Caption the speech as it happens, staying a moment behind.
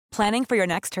Planning for your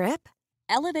next trip?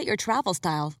 Elevate your travel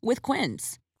style with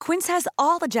Quince. Quince has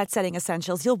all the jet-setting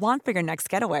essentials you'll want for your next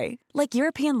getaway, like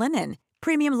European linen,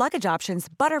 premium luggage options,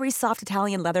 buttery soft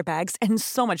Italian leather bags, and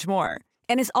so much more.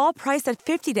 And is all priced at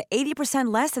 50 to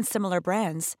 80% less than similar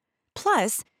brands.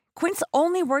 Plus, Quince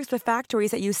only works with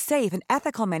factories that use safe and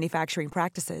ethical manufacturing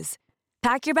practices.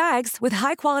 Pack your bags with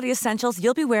high-quality essentials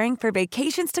you'll be wearing for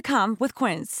vacations to come with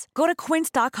Quince. Go to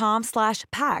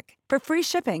quince.com/pack for free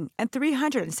shipping and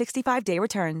 365-day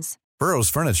returns. Burrow's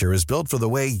furniture is built for the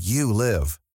way you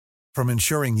live. From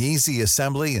ensuring easy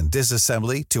assembly and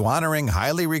disassembly to honoring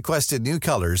highly requested new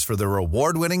colors for their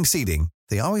award-winning seating,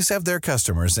 they always have their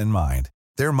customers in mind.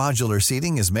 Their modular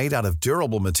seating is made out of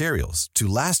durable materials to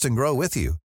last and grow with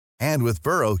you. And with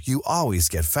Burrow, you always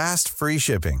get fast, free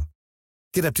shipping.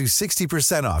 Get up to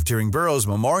 60% off during Burrow's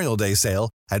Memorial Day sale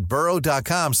at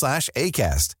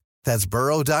burrow.com/ACAST. That's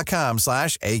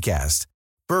burrow.com/ACAST.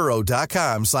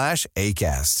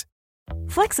 burrow.com/ACAST.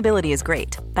 Flexibility is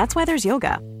great. That's why there's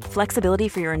yoga. Flexibility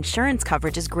for your insurance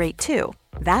coverage is great too.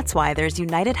 That's why there's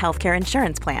United Healthcare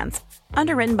Insurance Plans.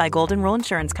 Underwritten by Golden Rule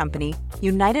Insurance Company,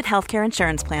 United Healthcare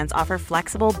Insurance Plans offer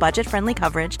flexible, budget-friendly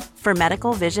coverage for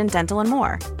medical, vision, dental, and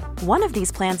more. One of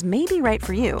these plans may be right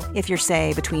for you if you're,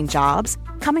 say, between jobs,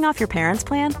 coming off your parents'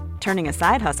 plan, turning a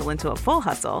side hustle into a full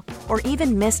hustle, or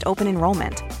even missed open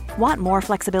enrollment. Want more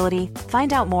flexibility?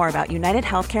 Find out more about United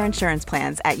Healthcare Insurance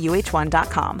Plans at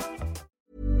uh1.com.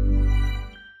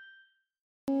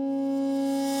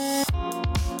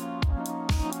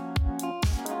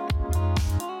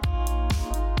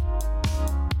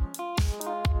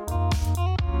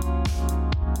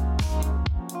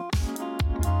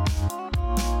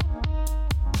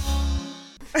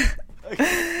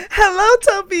 Hello,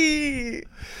 Toby.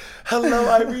 Hello,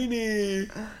 Irene.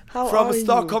 How From are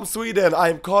Stockholm, Sweden, I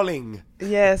am calling.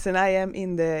 Yes, and I am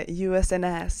in the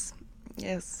USNS.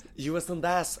 Yes.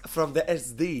 USNS from the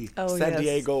SD, Oh, San yes.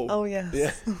 Diego. Oh, yes.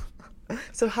 Yeah.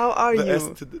 So how are The you? S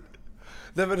to the...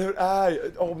 Nej men hur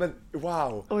är... men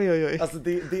wow. Oj. Alltså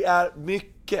det är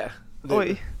mycket nu.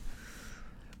 Oj.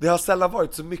 Det har sällan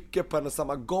varit så mycket på en och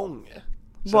samma gång,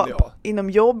 känner jag. Inom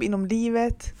jobb, inom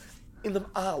livet? Inom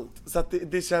allt. Så att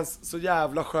det känns så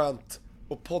jävla skönt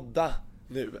att podda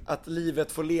nu. Att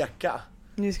livet får leka.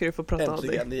 Nu ska du få prata om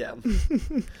äntligen dig. igen.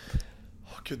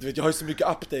 Gud, du vet, jag har ju så mycket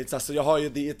updates. Alltså, jag har ju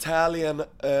The Italian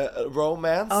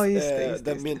Romance. Ja, just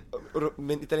det.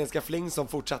 Min italienska fling som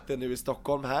fortsatte nu i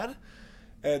Stockholm här.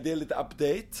 Det är lite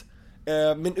update.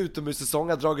 Min utomhussäsong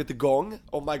har dragit igång.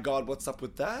 Oh my god, what's up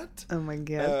with that? Oh my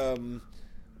god.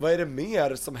 Vad är det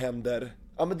mer som händer?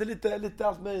 Ja, men det är lite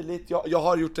allt möjligt. Jag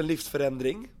har gjort en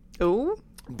livsförändring. Oh.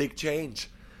 Big change.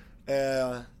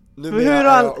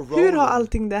 Hur har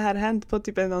allting det här hänt på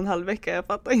typ 1,5 vecka? Jag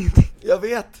fattar ingenting. Jag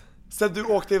vet. Sen du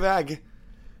åkte iväg.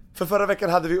 För förra veckan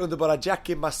hade vi underbara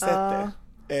Jackie Massette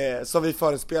som vi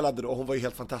förinspelade då. Hon var ju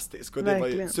helt fantastisk. Och det var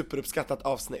ju superuppskattat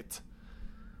avsnitt.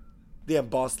 Det är en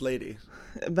boss lady.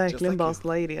 Verkligen like boss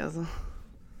lady alltså.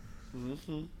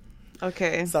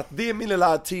 Okej. Så att det är min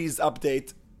lilla tease update.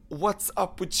 What's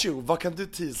up with you? Vad kan du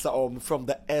teasa om from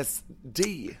the SD,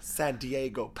 San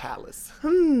Diego Palace?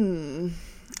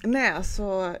 Nej,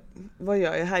 alltså vad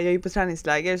gör jag här? Jag är ju på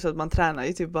träningsläger så att man tränar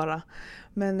ju typ bara.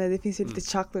 Men det finns ju lite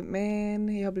chocolate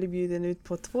man. Jag har blivit bjuden ut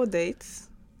på 2 dates.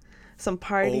 Some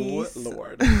parties. Oh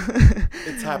lord.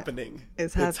 It's happening.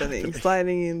 It's happening.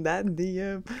 Sliding in that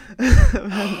DM.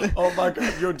 Oh my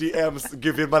god, your DMs.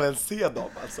 Gud, vill man ens se dem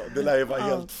alltså? Det lär ju vara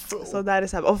helt full. Så där är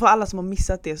så här. Och för alla som har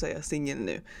missat det så är jag singel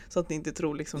nu. Så att ni inte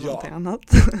tror liksom någonting annat.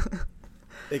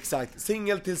 Exakt.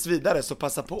 Singel tills vidare, så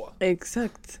passa på.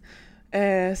 Exakt.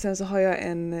 Sen så har jag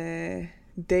en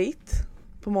date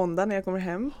på måndag när jag kommer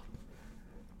hem.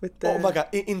 Oh my god,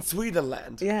 in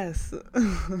Swedenland? Yes.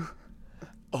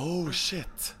 Oh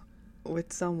shit.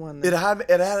 With someone. Är det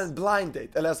här en blind date?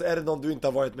 Eller alltså, är det någon du inte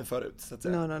har varit med förut? Så att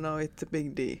säga? No, it's a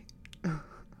big D.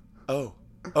 Oh,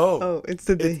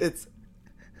 it's a D.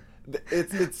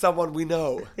 It's someone we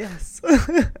know. Yes.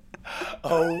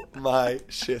 Oh my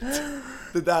shit.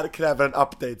 Det där kräver en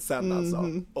update sen alltså.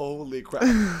 Holy crap.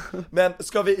 Men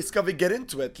ska vi get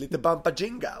into it? Lite bumpa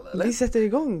jingle, eller? Vi sätter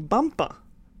igång. Bumpa.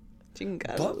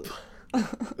 Jingle. Bump.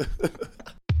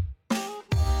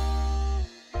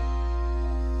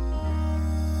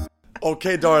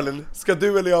 Okej, darling. Ska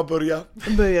du eller jag börja?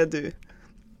 Börja du.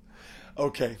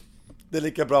 Okej. Det är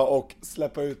lika bra att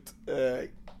släppa ut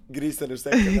grisen ur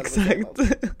säcken. Exakt.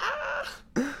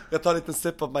 Jag tar en liten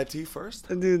sip of my tea first.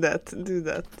 Do that.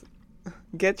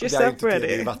 Get yourself ready.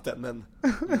 Det är vatten, men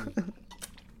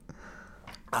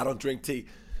I don't drink tea,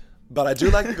 but I do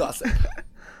like the gossip.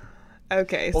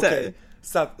 Okej,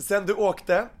 så sen du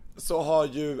åkte, så har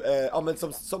ju, men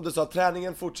som du sa,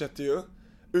 träningen fortsätter ju.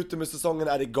 Utomhussäsongen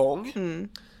är igång.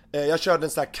 Jag körde en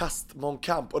sån här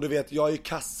kastmångkamp och du vet, jag är ju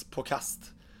kass på kast.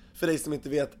 För dig som inte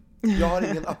vet, jag har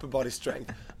ingen upper body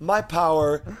strength. My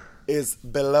power is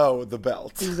below the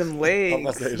belt. Them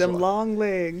legs, them long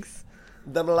legs.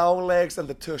 Them long legs and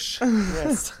the tush.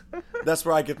 Yes. That's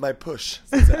where I get my push.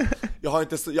 Jag har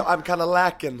inte så, I'm kind of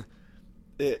lacking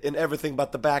in everything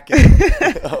but the back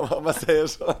end. Om man säger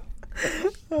så.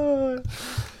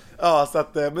 Ja, så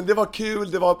att, men det var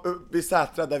kul, det var vid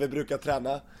Sätra där vi brukar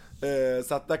träna.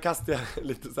 Så att där kastade jag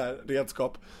lite så här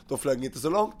redskap. De flög inte så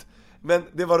långt, men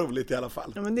det var roligt i alla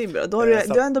fall. Ja, men det är bra, då har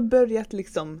du har ändå börjat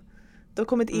liksom. Du har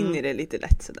kommit in i det lite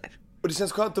lätt sådär. Och det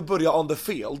känns skönt att börja on the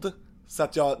field, så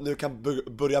att jag nu kan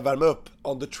börja värma upp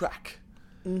on the track.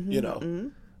 You know.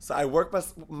 So I work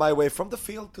my way from the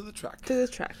field to the track. To the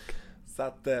track. Så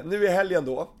att nu i helgen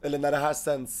då, eller när det här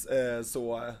sänds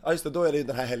så, ja just det, då är det ju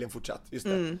den här helgen fortsatt, just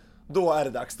det. Då är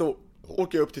det dags, då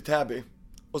åker jag upp till Täby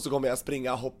och så kommer jag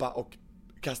springa, hoppa och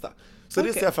kasta. Så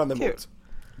det ser jag fram emot.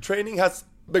 Cool. Training has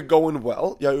been going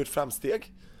well, jag har gjort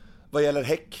framsteg vad gäller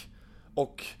häck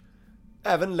och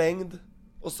även längd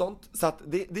och sånt, så att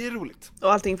det är roligt.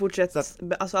 Och allting fortsätter,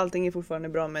 alltså allting är fortfarande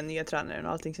bra med nya tränaren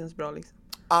och allting känns bra liksom.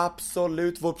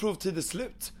 Absolut, vår provtid är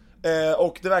slut.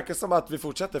 Och det verkar som att vi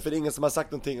fortsätter, för det är ingen som har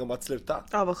sagt någonting om att sluta.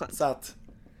 Ja, vad skönt. Så att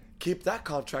keep that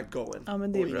contract going. Ja,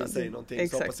 men det är och bra. Ingen säger någonting,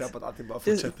 exakt. så hoppas jag på att allting bara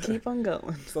fortsätter. Just keep on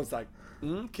going. Som sagt,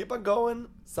 keep on going.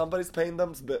 Somebody's paying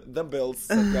them bills.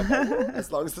 Så jag bara,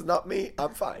 as long as it's not me,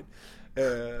 I'm fine.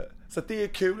 Så det är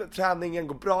kul, träningen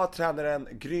går bra, tränaren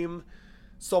grym.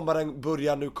 Sommaren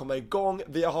börjar nu komma igång.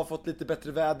 Vi har fått lite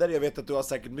bättre väder. Jag vet att du har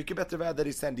säkert mycket bättre väder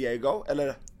i San Diego.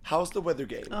 Eller how's the weather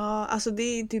game? Ja, alltså det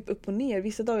är typ upp och ner.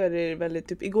 Vissa dagar är det väldigt,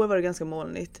 typ igår var det ganska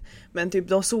molnigt. Men typ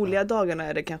de soliga dagarna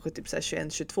är det kanske typ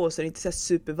 21-22, så det är inte så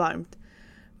supervarmt.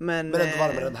 Men ändå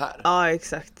varmare än här. Ja,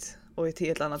 exakt. Och ett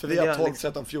helt annat. För vi har 12,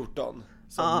 13, 14.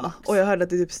 Ja, och jag hörde att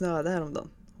det typ snöade häromdagen.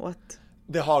 What?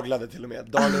 Det haglade till och med.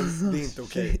 Darlings, det är inte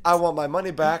okej. I want my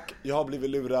money back. Jag har blivit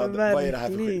lurad. Verkligen. Vad är det här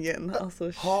för skit?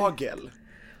 Alltså, hagel.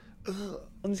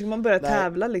 Och nu ska man börja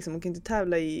tävla liksom. Man kan inte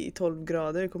tävla i 12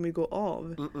 grader. Det kommer ju gå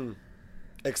av.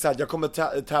 Exakt, jag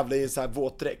kommer tävla i en sån här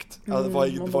våtdräkt. Alltså, vad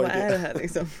är det här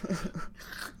liksom?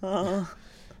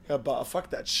 Jag bara, fuck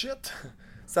that shit.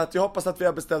 Så att jag hoppas att vi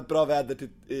har beställt bra väder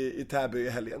i Täby i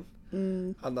helgen.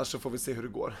 Annars så får vi se hur det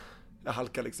går. Jag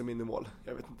halkar liksom in i mål.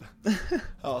 Jag vet inte.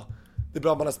 Ja, det är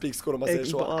bra om man har spikskor om man säger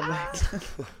så.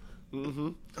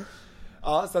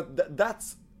 Ja, så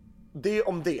that's det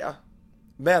om det.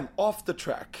 Men off the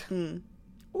track.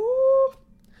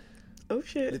 Oh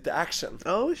shit. Lite action.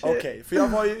 Oh shit. Okej, för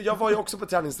jag var ju också på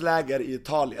träningsläger i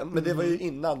Italien. Men det var ju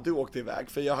innan du åkte iväg.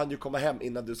 För jag hann ju komma hem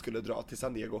innan du skulle dra till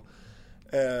San Diego.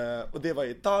 Och det var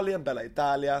i Italien, Bella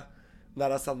Italia,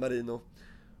 nära San Marino.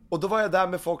 Och då var jag där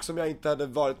med folk som jag inte hade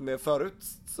varit med förut,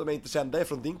 som jag inte kände,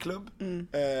 från din klubb.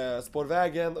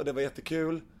 Spårvägen, och det var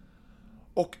jättekul.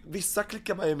 Och vissa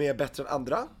klickar man ju med bättre än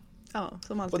andra. Ja,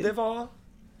 som alltid. Och det var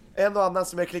en och annan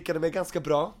som jag klickade med ganska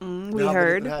bra. We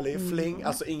heard. En härlig fling,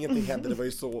 alltså ingenting hände, det var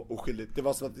ju så oskyldigt. Det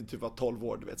var som att det typ var 12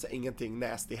 år, du vet, så ingenting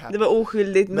nasty hände. Det var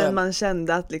oskyldigt, men man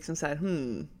kände att liksom så här,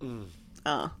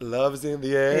 ja. Love's in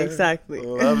the air. Exactly.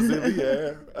 Love's in the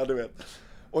air. Ja, du vet.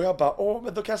 Och jag bara,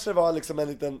 men då kanske det var liksom en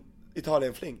liten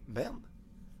Italien-fling. Men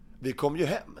vi kom ju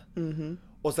hem.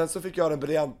 Och sen så fick jag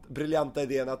den briljanta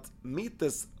idén att meet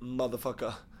this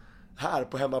motherfucker här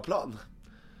på hemmaplan.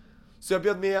 Så jag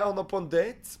bjöd med honom på en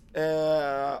dejt.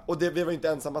 Och vi var inte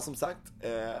ensamma, som sagt.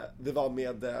 Det var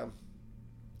med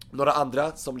några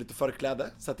andra som lite förklädde,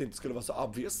 så att det inte skulle vara så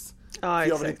obvious. Ja,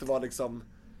 jag vill inte vara liksom,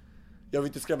 jag vill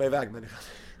inte skrämma iväg människan.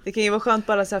 Det kan ju vara skönt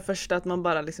bara så här först att man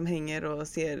bara liksom hänger och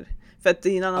ser. För att det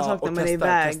är en annan sak när man är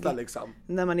iväg. Liksom.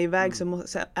 När man är iväg så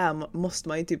måste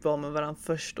man ju typ vara med varandra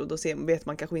först. Och då vet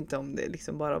man kanske inte om det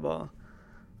liksom bara var.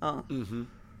 Ja.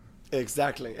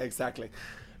 Exactly.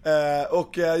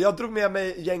 Och jag drog med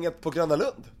mig gänget på Gröna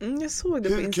Lund. Jag såg det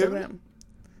på Instagram.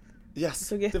 Kul. Yes,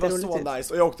 det var så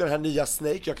nice. Och jag åkte den här nya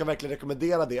Snake, jag kan verkligen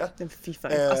rekommendera det. Den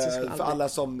för alla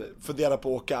som funderar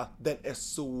på att åka. Den är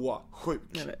så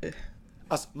sjuk.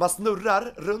 Alltså, man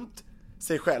snurrar runt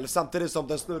sig själv samtidigt som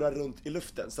den snurrar runt i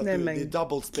luften. Så att det är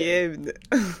double spin. Gud.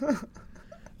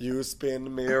 You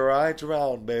spin me right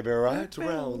around, baby, right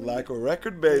around like a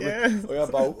record, baby. Yes. Och jag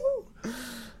bara, woo!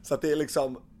 Så att det är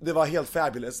liksom, det var helt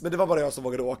fabulous. Men det var bara jag som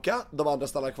vågade åka. De andra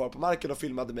stannade kvar på marken och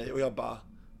filmade mig. Och jag bara,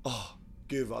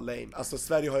 gud vad lame. Alltså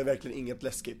Sverige har ju verkligen inget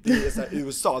läskigt. Det är så här,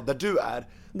 USA, där du är,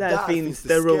 där finns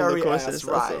det rollercoasters,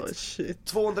 alltså, shit.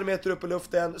 200 meter upp i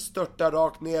luften, störtar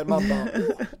rakt ner. Man bara,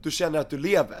 du känner att du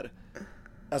lever.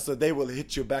 alltså they will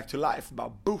hit you back to life.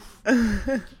 Bara boof.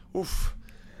 Uff.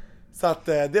 Så att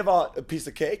det var a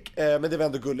piece of cake. Men det var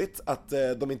ändå gulligt att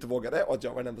de inte vågade och att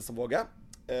jag var den enda som vågade.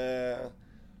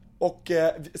 Och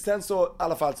sen så i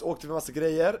alla fall så åkte vi massa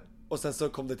grejer. Och sen så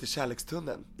kom det till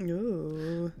kärlekstunneln.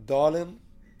 Darling,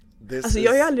 alltså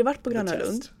jag har ju aldrig varit på Gröna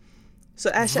Lund. Så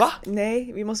Va?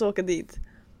 Nej, vi måste åka dit.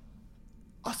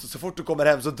 Alltså så fort du kommer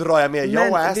hem så drar jag med.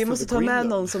 Men vi måste ta med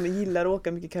någon som gillar att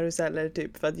åka mycket karuseller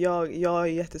typ. För att jag är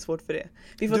jättesvårt för det.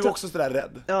 Du är också sådär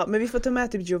rädd. Ja, men vi får ta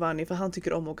med typ Giovanni. För han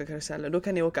tycker om att åka karuseller. Då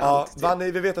kan ni åka allt typ.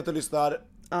 Vanni, vi vet att du lyssnar.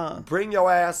 Bring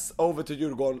your ass over to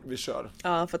Djurgården, vi kör.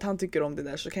 Ja, för att han tycker om det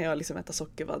där. Så kan jag liksom äta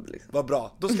sockervadd liksom. Vad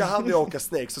bra, då ska han och jag åka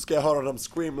Snake. Så ska jag höra dem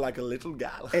scream like a little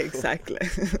gal. Exactly.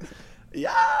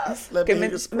 Yes, let me hear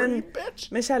you scream,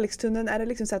 bitch. Men kärlekstunneln, är det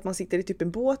liksom så att man sitter i typ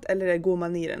en båt? Eller går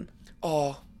man i den?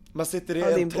 Ja, man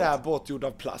sitter i en träbåt gjord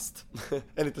av plast.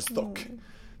 En liten stock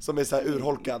som är så här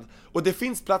urholkad. Och det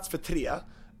finns plats för 3.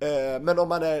 Men om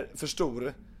man är för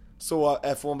stor så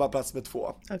får man bara plats med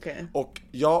 2. Okay. Och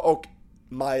jag och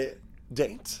my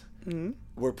date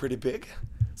were pretty big.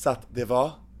 Så att det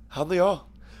var han och jag.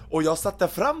 Och jag satt där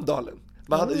fram, Dalen.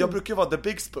 Jag brukar ju vara the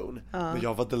big spoon. Men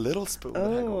jag var the little spoon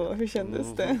den här gången. Hur kändes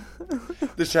det?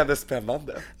 Det kändes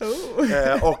spännande.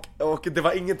 Och det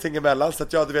var ingenting emellan. Så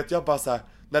att jag bara så här,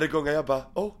 när det gungar jag bara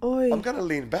I'm gonna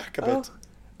lean back a bit.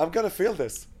 I'm gonna feel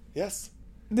this. Yes.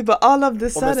 Det bara all of the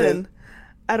sudden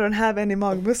I don't have any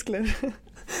magmuskler.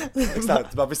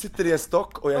 Exakt, vi sitter i en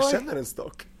stock och jag känner en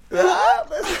stock.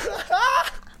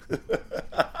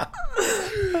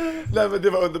 Nej men det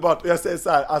var underbart. Och jag säger så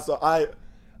här, alltså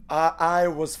I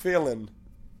was feeling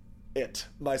it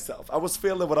myself. I was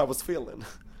feeling what I was feeling.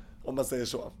 Om man säger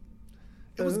så.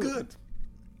 It was good.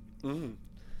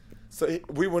 So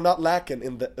we were not lacking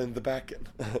in the backen.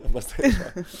 Om man säger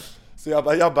så. Så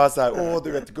jag bara så här,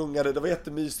 du vet, gungade. Det var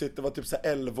jättemysigt. Det var typ så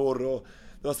här älvor och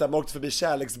det var så här, man åkte förbi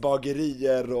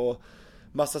kärleksbagerier och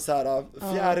massa så här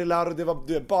fjärilar och det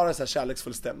var bara så här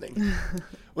kärleksfull stämning.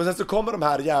 Och sen så kommer de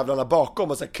här jävlarna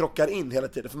bakom och så här krockar in hela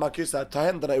tiden. För man kan ju så här ta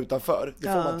händerna utanför. Det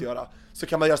får man inte göra. Så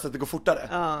kan man göra så att det går fortare.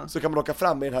 Så kan man åka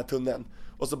fram i den här tunneln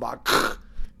och så bara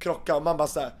krocka och man bara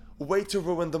så här, way to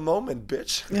ruin the moment,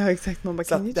 bitch. Ja, exakt. Man bara,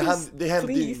 så det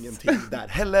hände ju ingenting där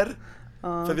heller.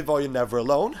 För vi var ju never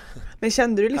alone. Men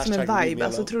kände du liksom en vibe?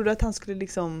 Alltså tror du att han skulle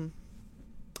liksom...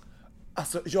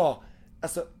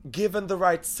 Alltså, given the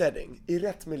right setting, i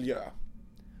rätt miljö,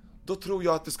 då tror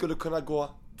jag att det skulle kunna gå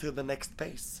till the next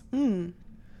base.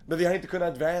 Men vi har inte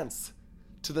kunnat advance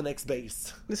to the next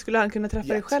base. Det skulle han kunna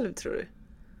träffa dig själv, tror du?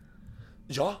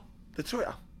 Ja, det tror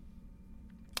jag.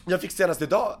 Jag fick senast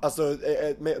idag, alltså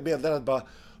meddelandet bara,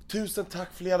 1000 tack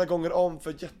flera gånger om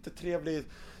för jättetrevligt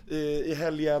i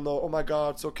helgen och oh my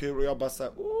god, så kul. Och jag bara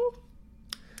såhär,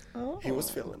 he was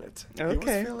feeling it.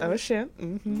 Okej, det var shit.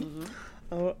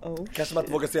 Kanske man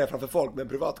inte vågar säga framför folk, men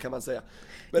privat kan man säga.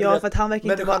 Men för att han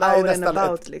verkar inte vara out and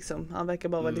about liksom. Han verkar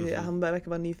bara vara han verkar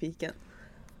vara nyfiken.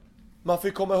 Man får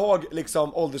komma ihåg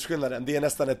liksom åldersskillnaden. Det är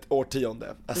nästan ett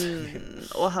årtionde. Alltså,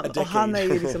 och han är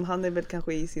ju liksom, han är väl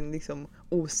kanske i sin liksom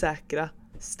osäkra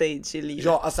stage i livet.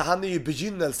 Ja, alltså han är ju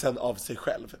begynnelsen av sig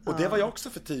själv. Och det var jag också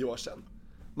för 10 år sedan.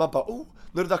 Man bara,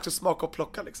 nu är det dags att smaka och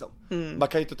plocka liksom. Man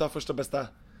kan ju inte ta första bästa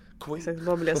queen. Exakt,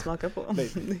 vad vill jag smaka på?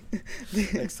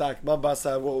 Exakt, man bara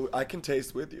såhär, well, I can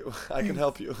taste with you, I can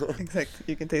help you. Exakt,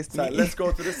 you can taste me. Let's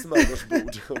go to the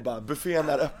smörgåsbord. Och bara, buffén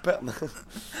är öppen.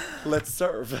 Let's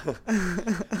serve.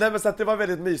 Nej men så att det var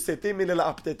väldigt mysigt. Det är min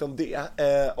lilla update om det.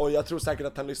 Och jag tror säkert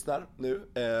att han lyssnar nu.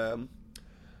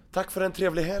 Tack för en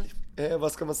trevlig helg.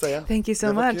 Vad ska man säga? Thank you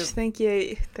so much, thank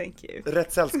you.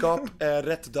 Rätt sällskap,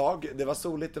 rätt dag. Det var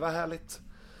soligt, det var härligt.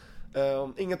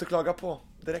 Inget att klaga på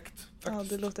direkt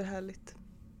faktiskt. Ja, det låter härligt.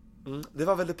 Det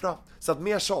var väldigt bra. Så att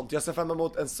mer sånt. Jag ser fram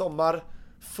emot en sommar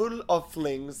full av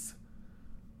flings,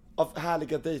 av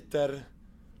härliga dejter,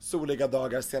 soliga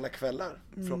dagar, sena kvällar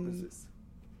förhoppningsvis.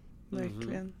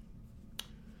 Verkligen.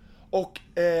 Och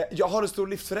jag har en stor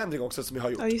livsförändring också som jag har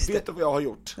gjort. Ja, vet du vad jag har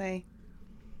gjort? Nej.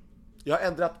 Jag har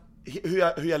ändrat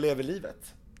hur jag lever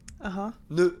livet.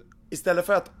 Nu, istället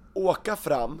för att åka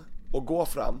fram och gå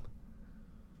fram,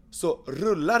 så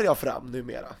rullar jag fram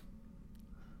numera.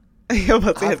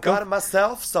 I've got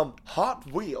myself some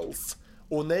Hot Wheels.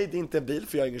 Och nej, det är inte en bil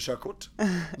för jag har ingen körkort.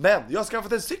 Men jag har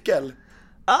skaffat en cykel.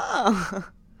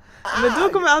 Men då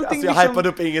kommer allting alltså jag hypade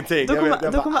upp ingenting.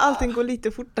 Då kommer allting gå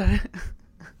lite fortare.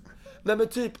 Nej men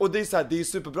typ, och det är så här, det är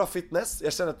superbra fitness.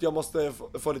 Jag känner att jag måste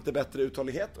få lite bättre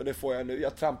uthållighet. Och det får jag nu.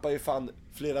 Jag trampar ju fan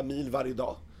flera mil varje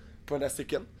dag på den här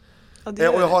cykeln. Och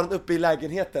jag har den uppe i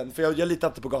lägenheten. För jag litar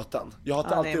inte på gatan. Jag har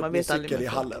inte alltid upp min cykel i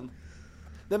hallen.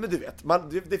 Nej men du vet,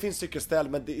 det finns cykelställ.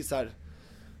 Men det är så här,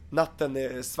 natten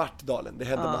är svart dalen, det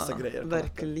händer massa grejer.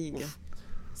 Verkligen.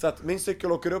 Så att min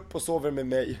cykel åker upp och sover med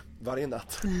mig varje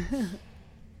natt.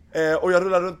 Och jag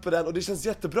rullar runt på den och det känns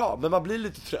jättebra, men man blir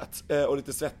lite trött och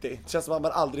lite svettig. Det känns som att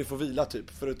man aldrig får vila typ,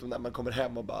 förutom när man kommer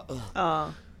hem och bara Ja,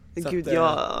 gud,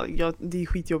 det är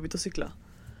skitjobbigt att cykla.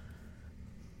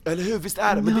 Eller hur, visst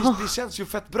är det, men det känns ju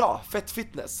fett bra, fett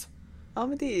fitness. Ja,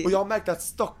 men det... Och jag har märkt att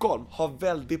Stockholm har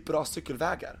väldigt bra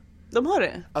cykelvägar. De har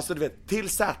det? Alltså du vet, till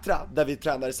Sätra, där vi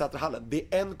tränar i Sätrahallen,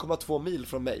 det är 1,2 mil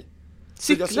från mig.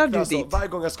 Cyklar du alltså, dit? Varje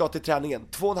gång jag ska till träningen,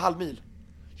 2,5 mil.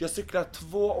 Jag cyklar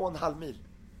 2,5 mil.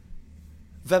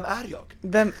 Vem är jag?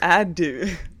 Vem är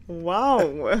du?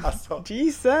 Wow! Alltså,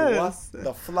 Jesus! What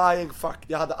the flying fuck,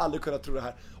 jag hade aldrig kunnat tro det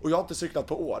här. Och jag har inte cyklat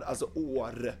på år, alltså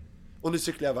år. Och nu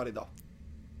cyklar jag varje dag.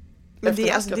 Men det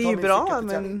är ju bra,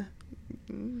 men...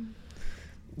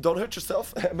 Don't hurt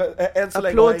yourself. Men än så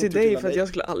länge applåd till dig, för att jag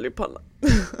skulle aldrig palla.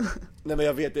 Nej, men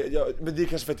jag vet det, men det är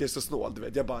kanske för att jag är så snål, du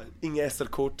vet. Jag bara, inga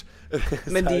SL-kort.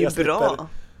 Men det är ju bra.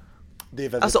 Det är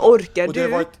väldigt alltså bra. orkar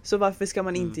du, så varför ska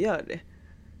man inte göra det?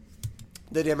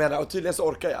 Det är det jag menar, och tydligen så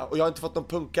orkar jag. Och jag har inte fått någon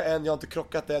punka än, jag har inte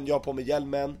krockat än, jag har på mig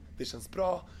hjälmen. Det känns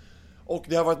bra. Och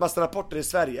det har varit massa rapporter i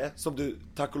Sverige, som du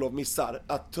tack och lov missar,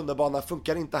 att tunnelbanan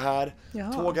funkar inte här.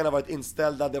 Jaha. Tågen har varit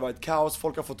inställda, det har varit kaos,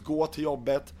 folk har fått gå till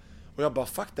jobbet. Och jag bara,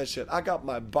 fuck that shit, I got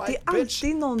my bike, bitch. Det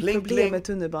är alltid någon problem med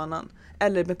tunnelbanan.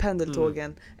 Eller med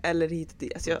pendeltågen, eller hit och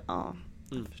dit. Alltså jag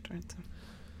förstår inte.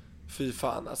 Fy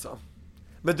fan alltså.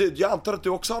 Men du, jag antar att du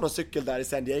också har någon cykel där i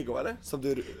San Diego, eller? Som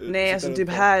du nej, alltså typ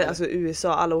här, eller? Alltså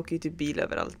USA, alla åker ju typ bil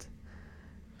överallt.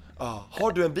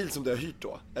 Har du en bil som du har hyrt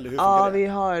då? Eller hur ja, det? Vi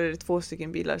har 2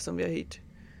 stycken bilar som vi har hyrt.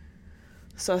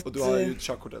 Så att, och du har ju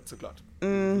körkortet såklart.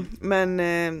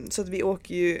 Men så att vi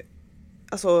åker ju,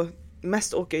 alltså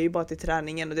mest åker jag ju bara till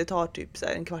träningen, och det tar typ så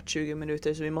här en kvart, 20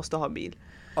 minuter, så vi måste ha bil.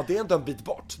 Ja, det är ändå en bit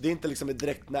bort. Det är inte liksom i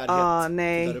direkt närhet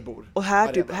nej. där du bor. Och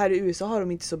här, typ, här i USA har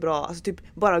de inte så bra, alltså typ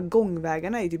bara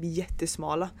gångvägarna är typ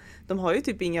jättesmala. De har ju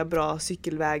typ inga bra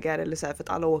cykelvägar eller så här, för att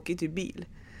alla åker typ bil.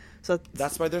 Så att,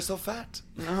 that's why they're so fat.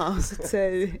 Ja, så att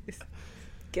säga,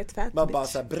 get fat. Man bitch. bara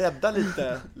så här, bredda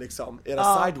lite liksom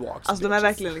era sidewalks. Alltså de är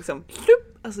verkligen liksom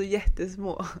alltså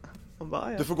jättesmå. Och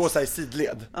bara, du får gå så här i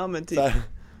sidled. Ja, men typ. Så här,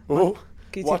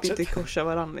 kan ju typ inte korsa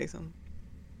varandra liksom.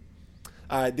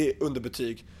 Nej, det är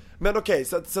underbetyg. Men okej,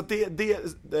 så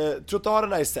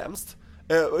trottoarerna är sämst.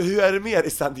 Hur är det mer i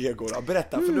San Diego då?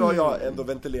 Berätta, för nu har jag ändå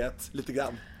ventilerat lite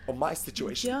grann om my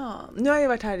situation. Ja, nu har jag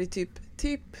varit här i typ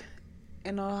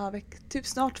 1,5 veckor, typ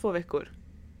snart 2 veckor.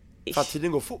 För att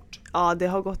tiden går fort. Ja, det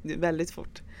har gått väldigt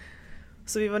fort.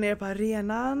 Så vi var nere på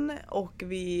arenan och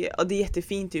det är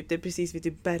jättefint typ, det är precis vid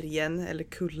typ bergen eller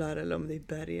kullar, eller om det är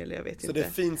berg eller jag vet inte. Så det är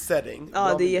fin setting.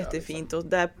 Ja, det är jättefint liksom. Och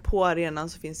där på arenan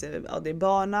så finns det, det är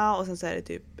bana, och sen så är det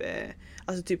typ,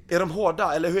 alltså typ. Är de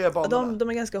hårda eller hur är banorna? De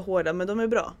är ganska hårda, men de är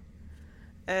bra.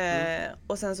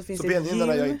 Och sen så finns så det gym.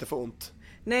 benhinnorna gör inte för ont?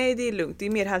 Nej, det är lugnt, det är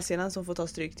mer hälsenan som får ta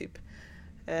stryk typ.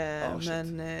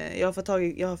 Men jag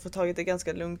har fått tagit det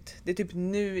ganska lugnt. Det är typ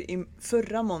nu i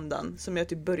förra måndagen som jag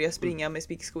typ började springa med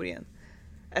spikskor igen.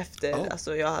 Efter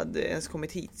alltså jag hade ens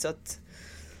kommit hit, så att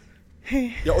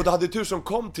ja, och du hade tur som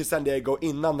kom till San Diego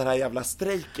innan den här jävla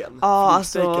strejken. Ja,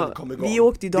 alltså kom igång. vi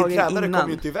åkte ju dagen innan. Din tränare kom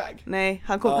ju inte iväg. Nej,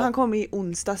 han kom i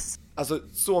onsdags. Alltså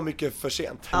så mycket för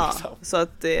sent liksom. Så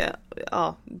att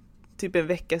typ en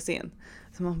vecka sen.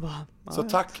 Så man bara, så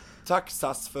tack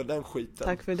SAS för den skiten.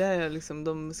 Tack för det liksom,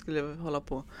 de skulle hålla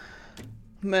på.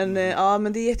 Men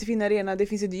men det är jättefin arena, det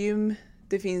finns ett gym,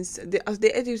 det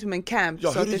är typ som en camp,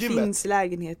 så att det finns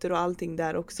lägenheter och allting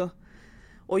där också.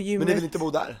 Och gymmet, men ni vill inte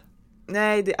bo där?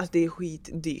 Nej, det är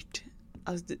skitdyrt.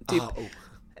 Alltså typ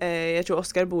jag tror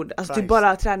Oscar bor, alltså typ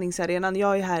bara träningsarenan,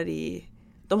 jag är här i,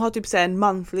 de har typ så en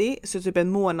monthly, så typ en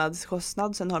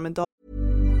månadskostnad, sen har de en dag.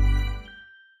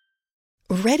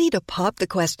 Ready to pop the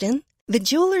question? The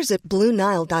jewelers at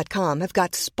BlueNile.com have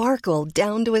got sparkle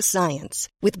down to a science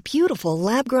with beautiful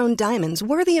lab-grown diamonds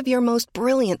worthy of your most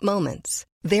brilliant moments.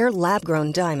 Their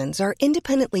lab-grown diamonds are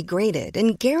independently graded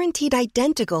and guaranteed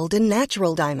identical to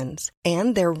natural diamonds,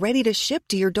 and they're ready to ship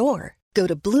to your door. Go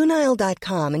to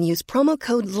BlueNile.com and use promo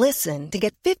code LISTEN to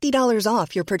get $50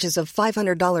 off your purchase of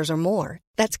 $500 or more.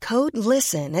 That's code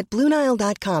LISTEN at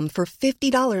BlueNile.com for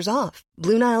 $50 off.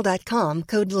 BlueNile.com,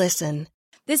 code LISTEN.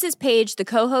 This is Paige, the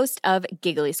co-host of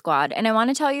Giggly Squad, and I want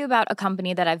to tell you about a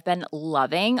company that I've been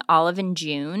loving, Olive &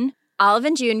 June.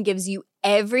 Olive & June gives you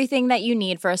everything that you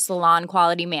need for a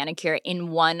salon-quality manicure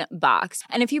in one box.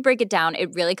 And if you break it down,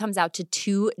 it really comes out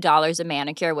to $2 a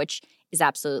manicure, which is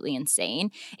absolutely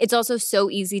insane. It's also so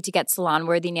easy to get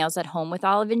salon-worthy nails at home with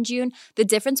Olive & June. The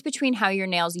difference between how your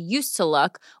nails used to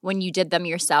look when you did them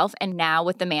yourself and now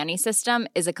with the Mani system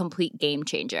is a complete game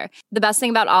changer. The best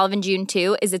thing about Olive & June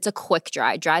too is it's a quick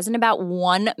dry. Dries in about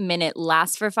 1 minute,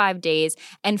 lasts for 5 days,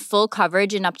 and full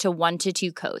coverage in up to 1 to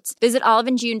 2 coats. Visit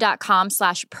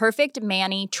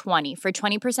oliveandjune.com/perfectmani20 for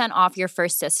 20% off your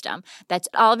first system. That's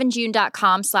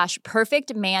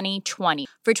oliveandjune.com/perfectmani20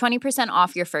 for 20%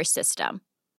 off your first system.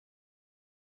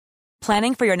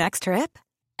 Planning for your next trip?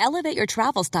 Elevate your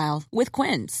travel style with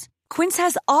Quince. Quince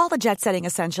has all the jet-setting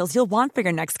essentials you'll want for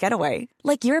your next getaway,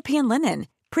 like European linen,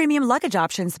 premium luggage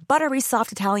options, buttery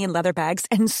soft Italian leather bags,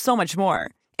 and so much more.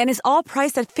 And is all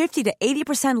priced at 50 to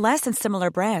 80% less than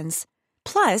similar brands.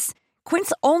 Plus,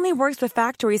 Quince only works with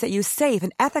factories that use safe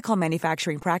and ethical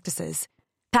manufacturing practices.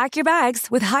 Pack your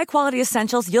bags with high-quality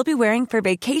essentials you'll be wearing for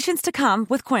vacations to come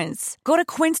with Quince. Go to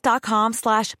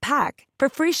quince.com/pack for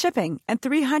free shipping and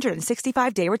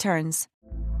 365-day returns.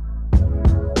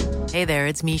 Hey there,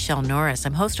 it's Michelle Norris.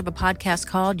 I'm host of a podcast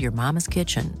called Your Mama's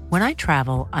Kitchen. When I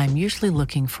travel, I'm usually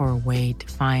looking for a way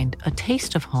to find a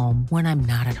taste of home when I'm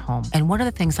not at home. And one of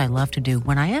the things I love to do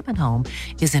when I am at home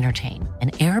is entertain.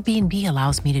 And Airbnb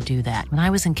allows me to do that. When I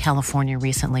was in California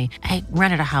recently, I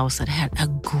rented a house that had a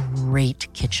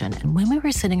great kitchen. And when we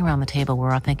were sitting around the table, we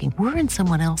were all thinking, we're in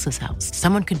someone else's house.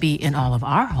 Someone could be in all of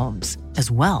our homes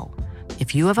as well.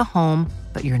 If you have a home,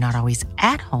 but you're not always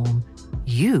at home,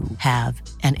 you have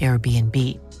an Airbnb.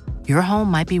 Your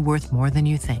home might be worth more than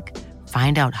you think.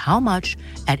 Find out how much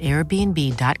at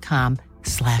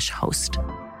airbnb.com/host.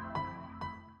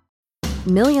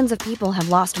 Millions of people have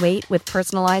lost weight with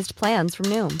personalized plans from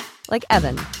Noom. Like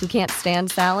Evan, who can't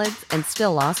stand salads and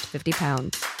still lost 50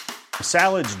 pounds.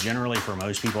 Salads generally for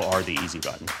most people are the easy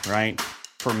button, right?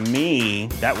 For me,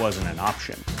 that wasn't an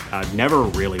option. I never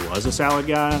really was a salad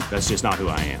guy. That's just not who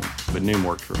I am. But Noom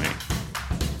worked for me.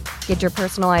 Get your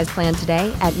personalized plan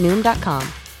today at Noom.com.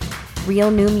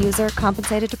 Real Noom user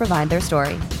compensated to provide their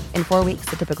story. In 4 weeks,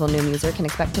 the typical Noom user can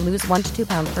expect to lose 1 to 2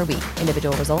 pounds per week.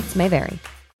 Individual results may vary.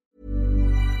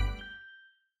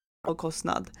 Och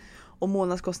kostnad. Och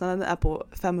månadskostnaden är på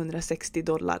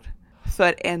 $560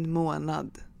 för en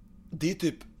månad. Det är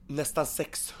typ nästan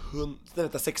 6 000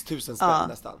 spänn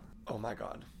nästan. Oh my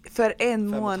god. För en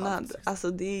månad.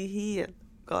 Alltså det är helt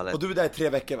galet. Och du är där i 3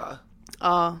 veckor va?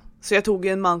 Ja. Så jag tog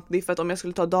en monthly för att om jag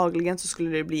skulle ta dagligen så skulle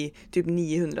det bli typ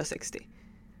 960.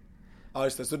 Ja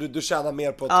just det, så du tjänar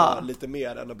mer på att ta lite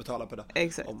mer än att betala på det.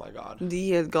 Exakt. Oh my god. Det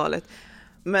är helt galet.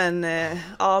 Men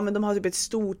men de har typ ett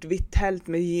stort vitt tält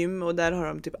med gym och där har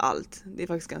de typ allt. Det är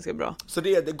faktiskt ganska bra. Så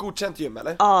det är godkänt gym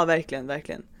eller? Ja, verkligen. Det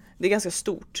är ganska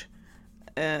stort.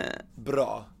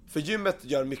 Bra. För gymmet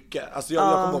gör mycket. Alltså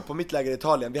jag kommer ihåg på mitt läger i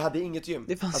Italien, vi hade inget gym.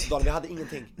 Vi hade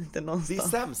ingenting. Inte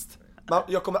någonstans. Det är sämst.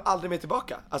 Jag kommer aldrig mer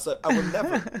tillbaka. Alltså, I will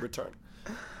never return.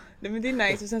 Nej men det är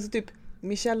nice. Och sen så typ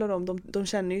Michelle och de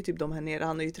känner ju typ de här nere.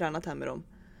 Han har ju tränat här med dem.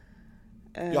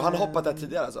 Ja, han har hoppat där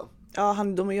tidigare alltså. Ja,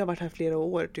 de har ju varit här flera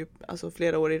år typ. Alltså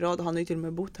flera år i rad. Och han har ju till och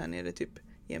med bott här nere typ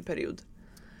i en period.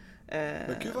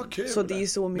 Men gud vad kul. Så det är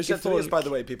så mycket Michelle folk. By the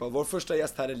way people, vår första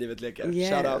gäst här i Livet Leker. Yes.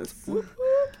 Shout out.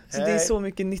 Så det är så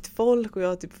mycket nytt folk och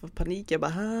jag typ får panik. Jag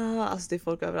bara, alltså det är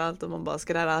folk överallt och man bara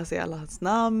ska lära sig alla hans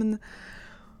namn.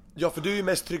 Ja, för du är ju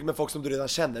mest trygg med folk som du redan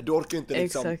känner. Du orkar ju inte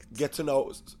liksom get to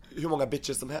know hur många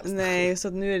bitches som helst. Nej, så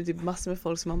att nu är det typ massor med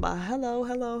folk som man bara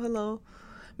hello.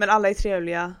 Men alla är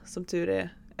trevliga, som tur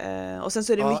är. Och sen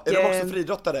så är det mycket... Är de också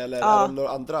friidrottare eller är de några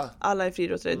andra? Alla är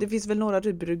friidrottare. Det finns väl några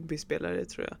typ rugbyspelare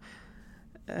tror jag.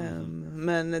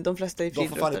 Men de flesta är friidrottare.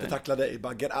 De får fan inte tackla dig,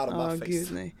 bara get out of my face. Gud,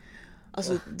 nej.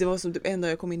 Alltså det var som typ en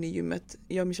dag jag kom in i gymmet.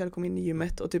 Jag och Michelle kom in i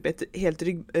gymmet och typ ett helt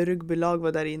rugbylag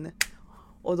var där inne.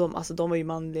 Och de var ju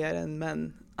manligare än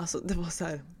män. Alltså det var så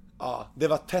här. Ja, det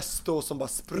var testo som bara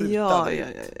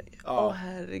sprutade. Ja.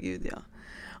 Herregud, ja.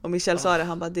 Och Michelle sa det,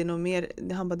 han bara det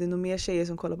är nog mer tjejer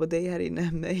som kollar på dig här inne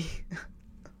än mig.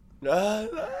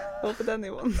 Och på den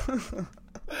nivån.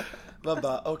 Man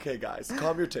bara, okay guys,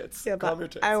 calm your tits. Jag bara,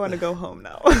 I want to go home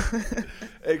now.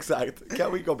 Exakt,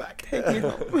 can we go back? Take me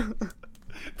home.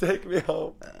 Take me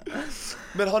home.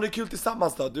 Men har ni kul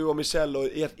tillsammans då? Du och Michelle och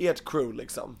ert crew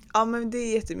liksom? Ja men det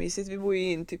är jättemysigt. Vi bor ju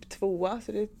i en typ 2,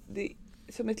 så det är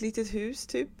som ett litet hus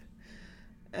typ.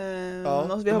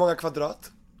 Hur många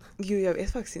kvadrat? Gud, jag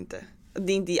vet faktiskt inte.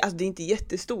 Det är inte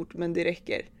jättestort, men det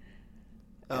räcker.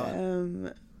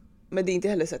 Men det är inte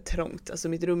heller så här trångt. Alltså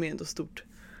mitt rum är ändå stort.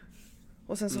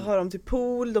 Och sen så har de typ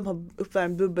pool. De har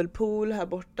uppvärmd bubbelpool här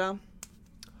borta.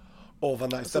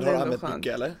 Vad nice. Den har du använt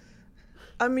mycket eller?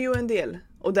 Ja men jo, en del.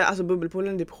 Och där, alltså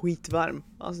bubbelpoolen är typ skitvarm.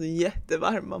 Alltså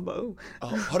jättevarm. Man bara,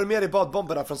 Har du med dig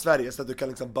badbomberna från Sverige så att du kan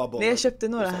liksom bubble? Nej, jag köpte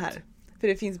några här. För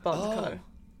det finns badkar.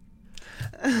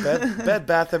 Bed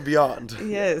Bath and Beyond.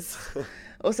 Yes.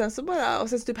 Och sen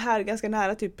så typ här ganska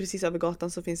nära, typ precis över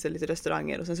gatan så finns det lite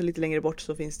restauranger. Och sen så lite längre bort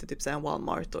så finns det typ så en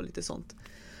Walmart och lite sånt.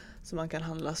 Så man kan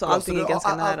handla. Så allting är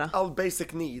ganska nära. All basic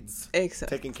needs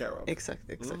taken care of. Exakt.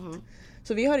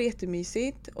 Så vi har det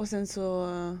jättemysigt. Och sen så,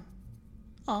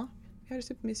 vi har det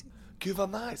supermysigt. Gud vad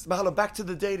nice. Men hallå, back to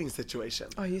the dating situation.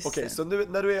 Okej, så nu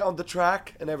när du är on the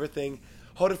track and everything,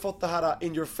 har du fått det här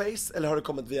in your face eller har du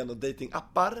kommit via några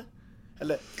datingappar?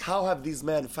 Eller how have these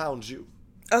men found you?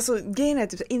 Alltså grejen är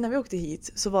typ, innan vi åkte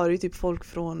hit så var det ju typ folk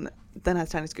från den här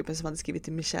träningsgruppen som hade skrivit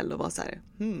till Michelle och var så här,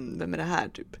 vem är det här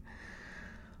typ?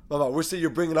 Mamma, we see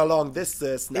you bringing along this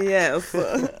snack. Yes.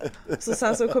 Så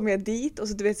sen så kom jag dit och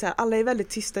så du vet så här, alla är väldigt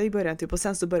tysta i början typ och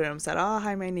sen så börjar de så här,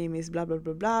 hi my name is bla bla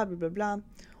bla bla bla bla.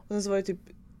 Och sen så var det typ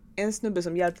en snubbe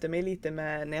som hjälpte mig lite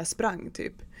med när jag sprang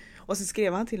typ. Och så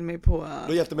skrev han till mig på...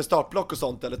 Du hjälpte med startblock och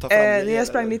sånt eller ta fram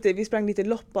grejer? Vi sprang lite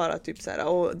lopp bara typ så här.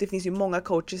 Och det finns ju många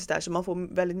coaches där så man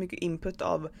får väldigt mycket input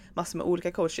av massor med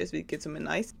olika coaches, vilket som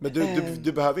är nice. Men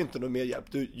du behöver inte någon mer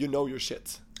hjälp, you know your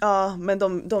shit. Ja, men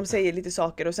de säger lite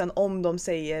saker och sen om de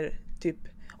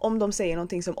säger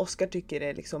någonting som Oscar tycker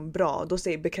är liksom bra, då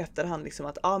bekräftar han liksom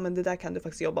att men det där kan du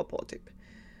faktiskt jobba på typ.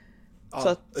 Ja, så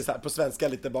att, så här, på svenska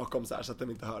lite bakom så här så att de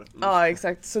inte hör. Ja,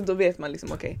 exakt. Så då vet man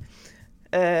liksom okej.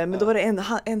 Men då var det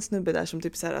en snubbe där som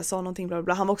typ så här, sa någonting bla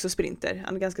bla. Han var också sprinter.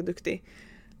 Han är ganska duktig.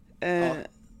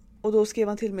 Och då skrev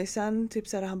han till mig sen typ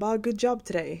så här, han bara good job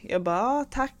today. Jag bara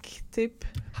tack typ.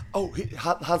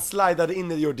 Han slidade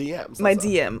in i your DMs. My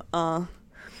DM.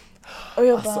 Och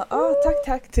jag bara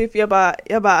tack typ. Jag bara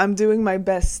I'm doing my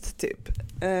best typ.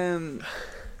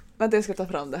 Vänta, jag ska ta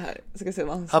fram det här. Jag ska se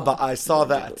vad han sa. Han bara I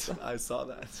saw that.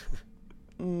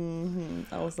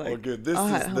 I was like, good, this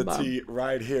is the tea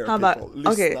right here, han people.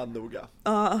 Lyssna noga.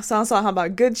 Så han sa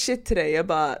good shit today. Jag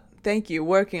bara thank you,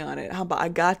 working on it. Han bara I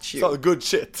got you. So good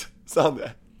shit, sa han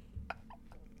det?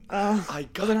 I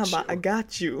got you. Han bara I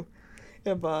got you.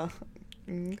 Jag bara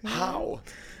how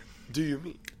do you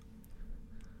mean?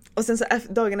 Och sen så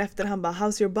dagen efter han bara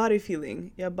how's your body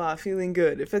feeling? Jag bara feeling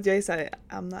good. För att jag är såhär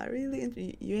I'm not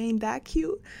really you ain't that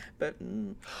cute. But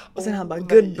och sen han bara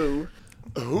good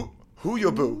boo. Who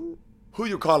your boo? Who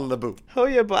you calling a boo? Who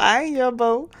your boo? I ain't your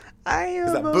boo.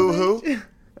 Is that boo who?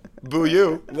 Boo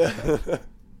you?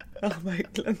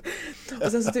 Verkligen.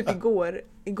 Och sen så typ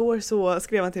igår så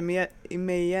skrev han till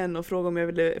mig igen och frågade om jag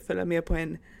ville följa med på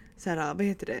en så här, vad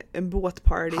heter det? En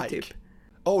båtparty typ.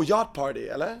 Yacht party,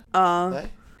 eller? Nej.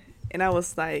 And I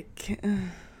was like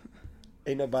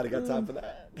ain't nobody got time for that.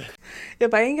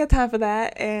 Jag bara, I ain't got time for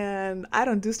that and I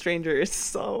don't do strangers,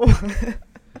 so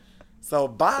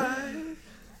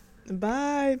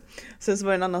bye. Sen så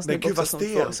var det en annan snubbe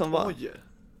också som var.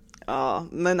 Ja,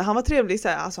 men han var trevlig så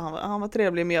här, alltså han var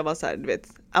trevlig men jag var så här, du vet,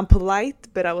 I'm polite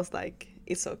but I was like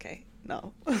it's okay.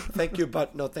 No. Thank you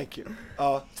but no thank you.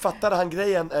 Fattade han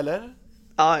grejen eller?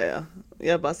 Ja.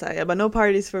 Jag bara no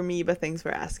parties for me but thanks for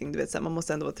asking, du vet så här, man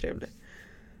måste ändå vara trevlig.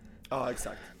 Ja,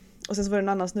 exakt. Och sen så var det en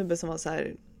annan snubbe som var så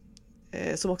här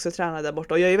som också tränade där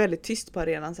borta och jag är väldigt tyst på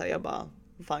arenan så här, jag bara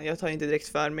fan, jag tar inte direkt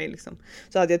för mig liksom.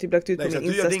 Så hade jag typ lagt ut på min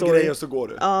Insta-story. Du gör din grej och så går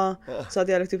du. Ja, så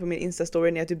hade jag lagt ut på min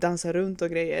Insta-story när jag typ dansar runt och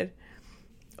grejer.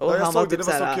 Och han var typ det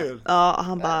var så kul. Ja,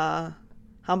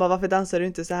 han bara varför dansar du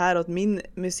inte så här åt min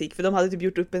musik? För de hade typ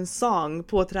gjort upp en sång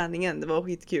på träningen. Det var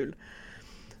skitkul.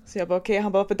 Så jag bara okej,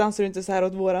 han bara varför dansar du inte så här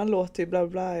åt våran låt typ bla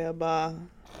bla.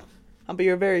 Han bara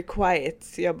you're very quiet.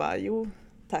 Så jag bara jo,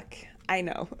 tack. I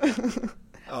know.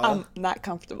 I'm not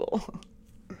comfortable.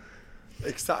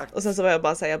 Exakt. Och sen så var jag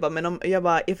bara så här, men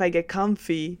if I get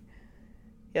comfy,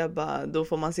 då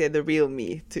får man se the real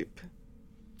me typ.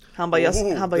 Han bara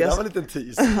det var en liten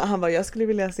tease. Han bara jag skulle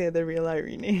vilja se the real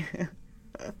Irene.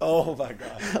 Oh my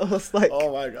god. I was like,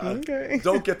 oh my god. Okay.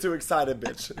 Don't get too excited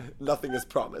bitch. Nothing is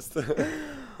promised.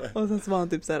 Och sen så var han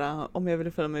typ så här, om jag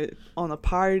ville följa med on a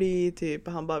party typ,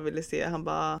 han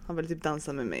ville typ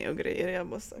dansa med mig och grejer. Jag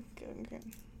bara så okay.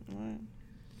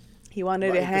 He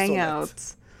wanted to hang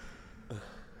out.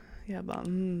 Jag bara,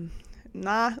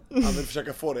 nah. Han vill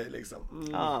försöka få dig liksom.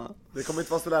 Det kommer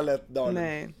inte vara så där lätt dag.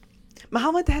 Nej. Men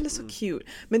han var inte heller så cute.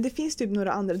 Men det finns typ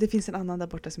några andra. Det finns en annan där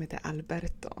borta som heter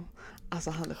Alberto. Alltså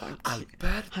han är fan cute.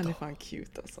 Alberto? Han är fan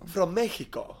cute alltså. Från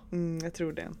Mexiko? Jag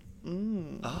tror det.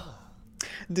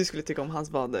 Du skulle tycka om hans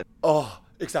vader.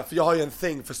 Exakt. För jag har ju en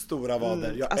thing för stora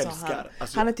vader. Jag älskar.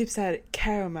 Han är typ så här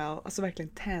caramel. Alltså verkligen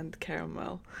tanned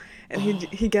caramel. And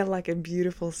he got like a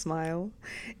beautiful smile.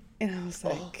 And I was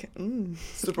like,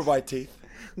 super white teeth.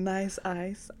 Nice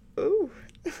eyes.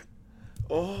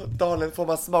 Daniel, får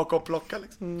man smaka och plocka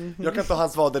liksom? Jag kan ta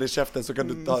hans vader i käften så kan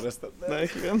du ta resten.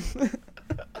 Verkligen.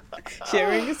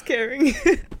 Sharing is caring.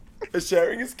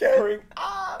 Sharing is caring.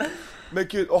 Men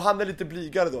gud, och han är lite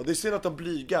blygare då. Det är synd att de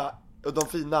blyga och de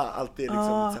fina alltid är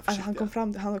liksom lite så försiktiga. Han kom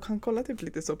fram, han kollade typ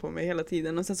lite så på mig hela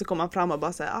tiden. Och sen så kom han fram och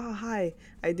bara såhär, hi,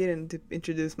 I didn't typ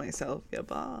introduce myself. Jag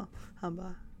bara, han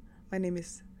bara, my name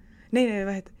is... Nej,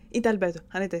 vad heter? Inte Alberto,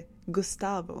 han heter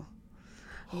Gustavo.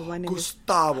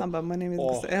 Gustavo. Han bara, my name is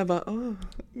Gustavo. Jag bara,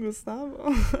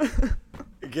 Gustavo.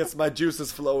 It gets my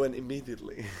juices flowing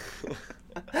immediately.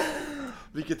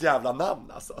 Vilket jävla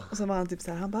namn alltså. Och så var han typ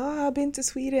såhär, han bara, I've been to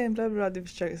Sweden, bla bla. Du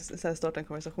försöker starta en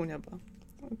konversation, jag bara,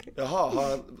 okej. Jaha, har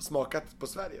han smakat på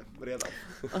Sverige redan?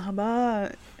 Och han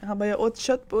bara, jag åt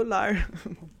köttbullar.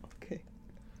 Okej.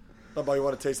 Han bara, you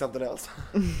want to taste something else?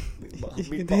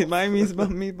 My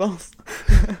meatballs.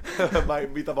 My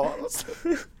meatballs.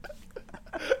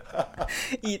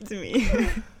 Eat me.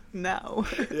 Now.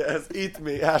 Yes, eat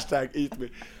me, hashtag eat me.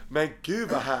 Men gud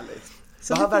vad härligt.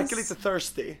 Så han verkar lite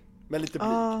thirsty, men lite blyg.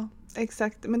 Ja,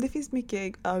 exakt. Men det finns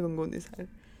mycket ögongodis här.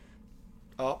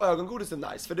 Ja, ögongodis är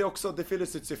nice, för det är också, det fyller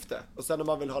sitt syfte. Och sen om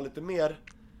man vill ha lite mer,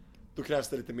 då krävs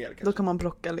det lite mer kanske. Då kan man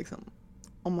plocka liksom,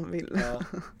 om man vill.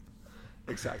 Ja.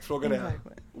 Exakt, frågan är,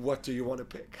 what do you want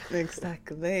to pick?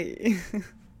 Exactly.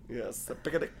 Yes,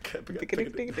 pick a dick.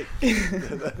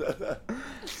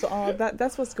 So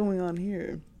that's what's going on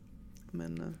here.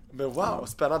 Men wow,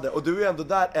 spännande. Och du är ändå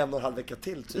där 1,5 vecka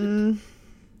till typ.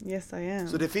 Yes, I am.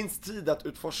 Så det finns tid att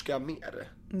utforska mer.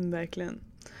 Verkligen.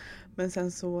 Men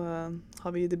sen så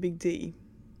har vi ju the big D.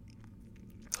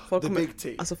 Big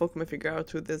T. Alltså folk kommer figure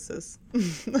out who this is.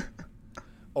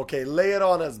 Okej, lay it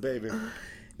on us baby.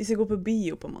 Vi ska gå på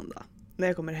bio på måndag. När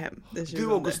jag kommer hem. Du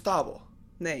och Gustavo?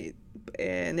 Nej,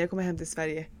 när jag kommer hem till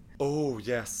Sverige. Oh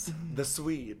yes, the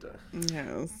Swede.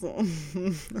 Yes.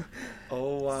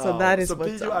 Oh wow. So that is så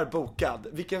bio är bokad.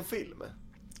 Vilken film?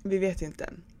 Vi vet inte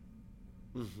än.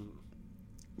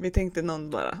 Vi tänkte någon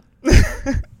bara.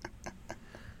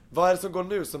 Vad är det som går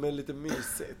nu som är lite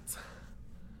mysigt?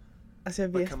 Alltså jag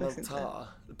vet faktiskt inte. Vad kan man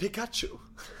ta? Pikachu.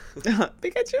 Ja,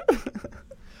 Pikachu.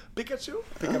 Pikachu.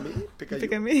 Pika me.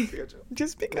 Pika me.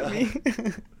 Just pika me.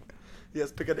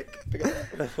 Yes, pick a dick.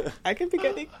 I can pick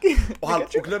a dick.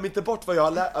 Och glöm inte bort vad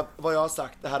jag har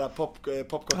sagt. Det här popcorn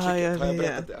chicken. Har jag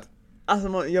berättat det?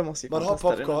 Alltså jag måste ju man har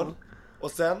popcorn.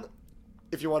 Och sen,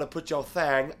 if you want to put your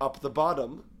thang up the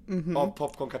bottom av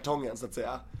popcornkartongen så att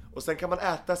säga. Och sen kan man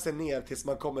äta sig ner tills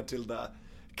man kommer till the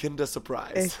Kinder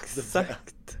Surprise.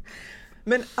 Exakt.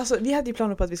 Men alltså vi hade ju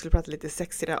planer på att vi skulle prata lite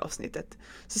sex i det här avsnittet.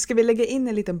 Så ska vi lägga in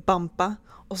en liten bampa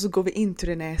och så går vi in till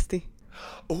det nasty.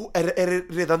 Är det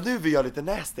redan nu vi gör lite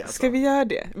nasty alltså? Ska vi göra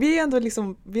det? Vi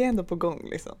är ändå på gång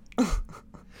liksom.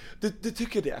 Du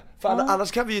tycker det? För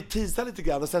annars kan vi ju teasa lite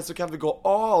grann och sen så kan vi gå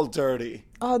all dirty.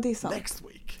 Ja, det är sant. Next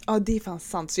week. Ja, det är fan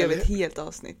sant. Så gör vi ett helt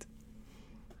avsnitt.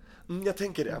 Jag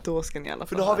tänker det. Då ska ni i alla fall.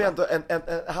 För då har vi ändå en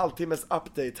halvtimmes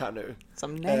update här nu.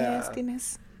 Som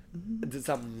nastiness.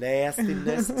 Some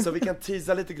nastiness. Så vi kan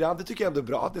teasa lite grann. Det tycker jag ändå är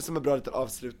bra. Det är som en bra liten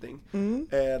avslutning.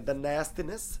 The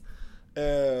nastiness.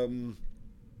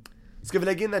 Ska vi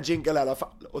lägga in en jingle i alla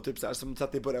fall? Och typ så här som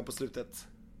satt i början på slutet.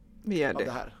 Vi gör det.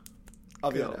 Det här. Ja,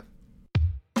 vi gör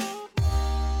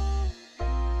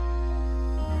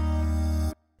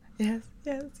det. Yes.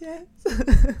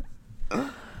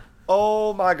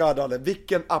 Oh my god, Ale.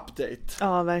 Vilken update.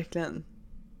 Ja, verkligen.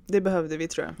 Det behövde vi,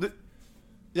 tror jag.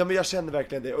 Ja, men jag känner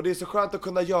verkligen det. Och det är så skönt att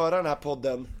kunna göra den här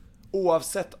podden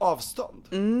oavsett avstånd.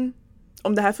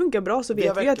 Om det här funkar bra så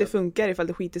vet vi att det funkar. Ifall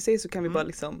det skiter sig så kan vi bara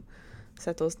liksom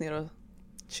sätta oss ner och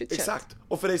chit-chat. Exakt.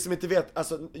 Och för dig som inte vet,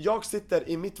 alltså jag sitter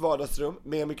i mitt vardagsrum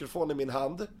med en mikrofon i min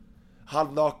hand,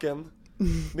 halvnaken,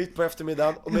 mitt på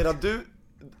eftermiddagen. Och medan du,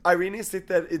 Irene,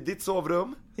 sitter i ditt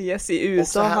sovrum. Yes, i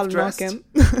USA, halvnaken.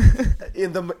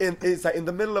 in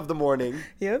the middle of the morning,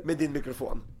 yep. Med din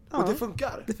mikrofon. Och det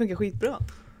funkar. Det funkar skitbra.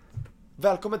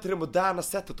 Välkommen till det moderna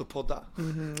sättet att podda.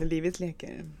 Livet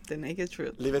leker, the naked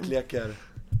truth. Livet leker,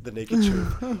 the naked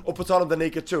truth. Och på tal om the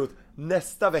naked truth,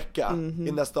 nästa vecka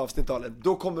i nästa avsnitt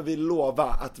då kommer vi lova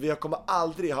att vi kommer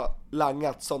aldrig ha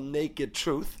langat sån naked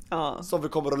truth som vi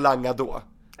kommer att langa då.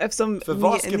 Eftersom för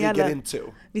vad ska vi get into?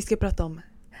 Vi ska prata om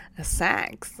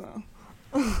sex.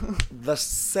 The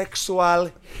sexual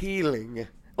healing.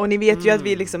 Och ni vet ju att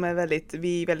vi liksom är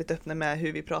väldigt öppna med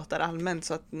hur vi pratar allmänt,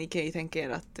 så att ni kan ju tänka er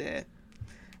att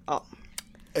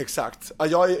Exakt.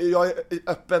 Jag är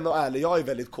öppen och ärlig. Jag är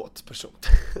väldigt kåt person.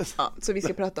 Så vi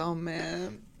ska prata om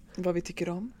vad vi tycker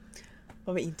om,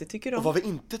 vad vi inte tycker om. Och vad vi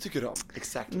inte tycker om.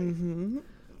 Exakt.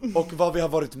 Och vad vi har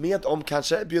varit med om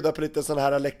kanske, bjuda på lite sådana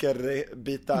här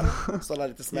läckerbitar, sådana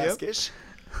lite smaskish.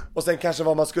 Och sen kanske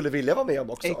vad man skulle vilja vara med om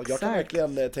också. Exakt. Jag kan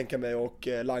verkligen tänka mig och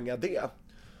langa det.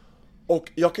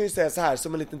 Och jag kan ju säga så här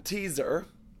som en liten teaser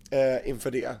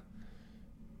inför det.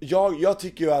 Jag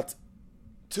tycker ju att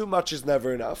too much is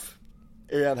never enough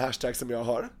är en hashtag som jag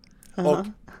har. Och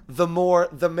the more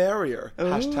the merrier,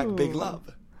 hashtag big love.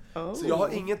 Så jag har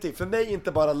ingenting, för mig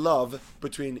inte bara love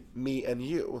between me and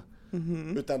you,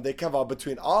 utan det kan vara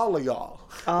between all of y'all.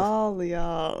 All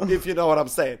y'all. If you know what I'm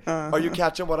saying. Are you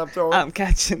catching what I'm throwing? I'm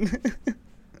catching.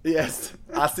 Yes,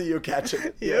 I see you catching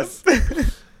it. Yes.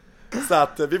 Så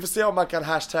att vi får se om man kan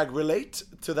hashtag relate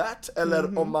to that,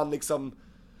 eller om man liksom,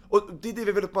 och det är det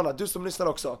vi vill uppmana, du som lyssnar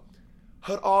också.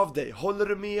 Hör av dig, håller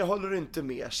du med, håller du inte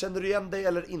med, känner du igen dig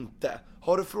eller inte,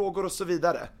 har du frågor och så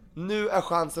vidare. Nu är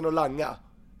chansen att langa.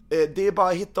 Det är bara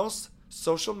att hitta oss,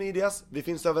 social medias, vi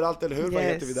finns överallt, eller hur? Yes. Vad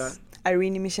heter vi där?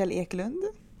 Irene Michelle Eklund.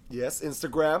 Yes,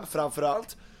 Instagram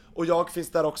framförallt. Och jag finns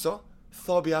där också,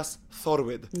 Tobias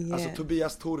Thorvid. Yeah. Alltså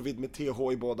Tobias Thorvid med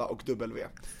TH i båda och W.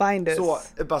 Find us. Så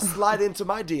bara slide into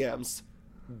my DMs.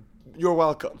 You're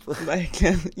welcome.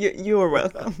 Verkligen, you're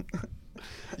welcome.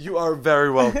 You are very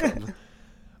welcome.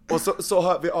 Och så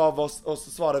hör vi av oss och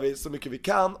så svarar vi så mycket vi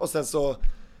kan. Och sen så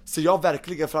ser jag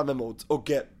verkligen fram emot och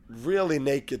get really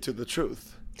naked to the truth.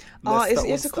 Ja,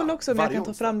 jag ska kolla också om jag kan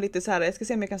ta fram lite så här. Jag ska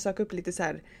se om jag kan söka upp lite så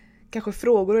här, kanske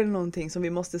frågor eller någonting som vi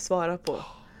måste svara på.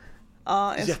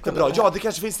 Ja, jättebra. Ja, det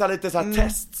kanske finns lite så här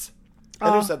tests.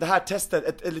 Eller så här, det här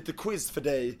testet, ett lite quiz för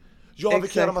dig. Ja, vi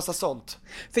kan göra massa sånt.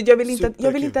 För jag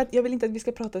vill inte att vi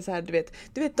ska prata så här,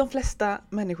 du vet de flesta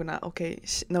människorna, okej,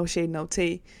 no shade, no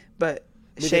tea, but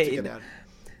shade.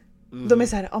 De är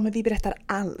så här, men vi berättar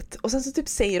allt. Och sen så typ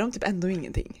säger de typ ändå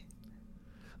ingenting.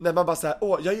 När man bara så här,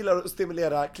 jag gillar att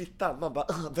stimulera klittan. Man bara,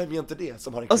 vem gör inte det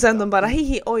som har en klitta? Och sen de bara,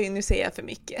 hihi, oj, nu säger jag för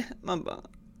mycket. Man bara,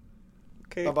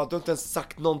 okay. Man bara, du har inte ens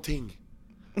sagt någonting.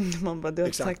 Man bara, du har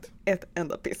inte sagt ett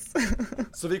enda piss.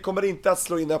 Så vi kommer inte att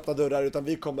slå in öppna dörrar, utan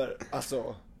vi kommer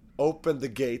alltså open the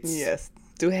gates. Yes,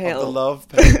 to hell. Of the love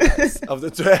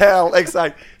paradise. To hell,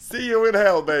 exakt. See you in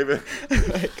hell, baby.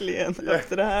 Verkligen, yes.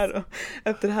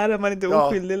 Efter det här är man inte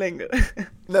oskyldig längre.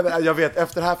 Nej, men jag vet,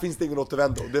 efter det här finns det ingen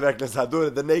återvändo. Det är verkligen så här, då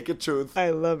är det the naked truth.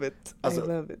 I love it, alltså, I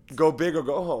love it. Go big or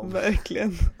go home.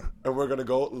 Verkligen. And we're gonna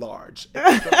go large.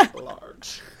 Extra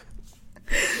large.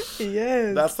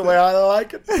 Yes. That's the way I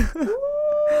like it.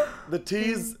 The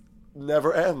tease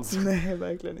never ends. Nej,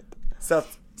 verkligen inte. Så att,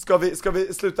 ska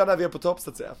vi sluta när vi är på topp så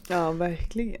att säga? Ja,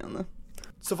 verkligen.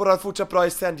 Så får du fortsätta bra i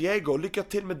San Diego. Lycka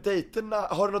till med dejterna.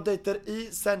 Har du några dejter i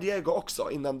San Diego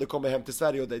också innan du kommer hem till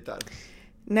Sverige och dejtar?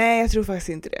 Nej, jag tror faktiskt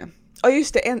inte det. Ja,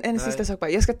 just det, en sista sak bara.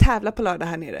 Jag ska tävla på lördag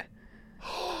här nere.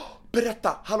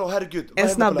 Berätta, hallå, herregud. En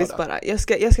snabbis bara.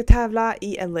 Jag ska tävla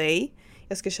i LA.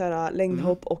 Jag ska köra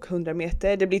längdhopp och 100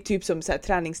 meter. Det blir typ som så här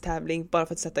träningstävling bara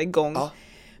för att sätta igång. Ja.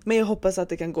 Men jag hoppas att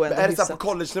det kan gå ändå hyfsat. Är det så på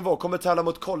college-nivå? Kommer du tävla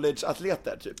mot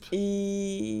college-atleter typ?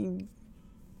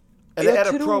 Eller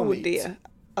är det pro det?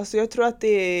 Alltså jag tror att det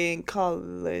är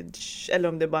college, eller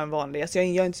om det är bara en vanlig. Alltså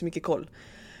jag har inte så mycket koll.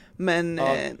 Men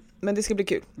det ska bli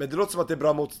kul. Men det låter som att det är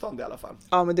bra motstånd i alla fall.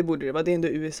 Ja, men det borde det vara. Det är ändå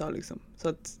USA liksom. Så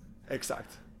att,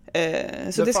 exakt.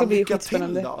 Så det ska bli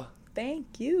skitspännande. Till då.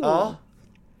 Thank you. Ja.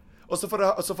 Och så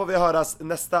får vi höras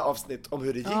nästa avsnitt om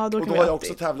hur det gick. Ja, och då har jag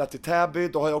också tävlat i Täby.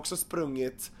 Då har jag också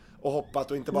sprungit och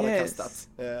hoppat och inte bara kastat.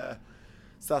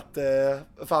 Så att,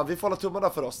 fan, vi får hålla tummarna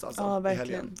för oss alltså. Ja,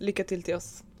 verkligen. Lycka till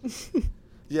oss.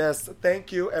 Yes,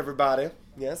 thank you everybody.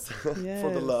 Yes,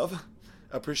 for the love.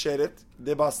 Appreciate it.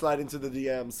 Det är bara slide into the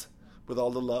DMs with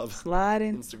all the love. Slide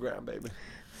in. Instagram, baby.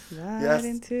 Slide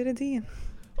into the DM.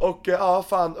 Och ja,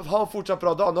 fan, ha en fortsatt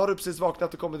bra dag. Nu har du precis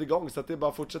vaknat och kommit igång, så att det är bara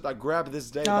att fortsätta grab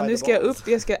this day. Ja, nu ska jag upp,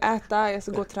 jag ska äta, jag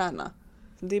ska gå och träna.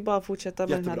 Så det är bara att fortsätta med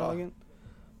jättebra. Den här dagen.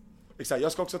 Exakt,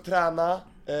 jag ska också träna.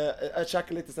 Jag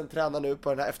käkar lite, sen träna nu på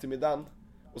den här eftermiddagen.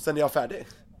 Och sen är jag färdig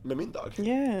med min dag.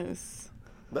 Yes.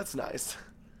 That's nice.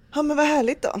 Ja, men vad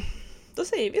härligt då. Då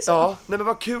säger vi så. Ja, nej men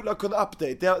vad kul att kunna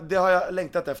update. Det har jag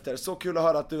längtat efter. Så kul att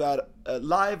höra att du är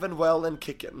live and well and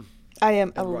kicking. I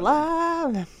am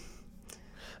alive.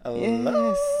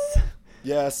 Yes.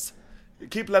 Yes.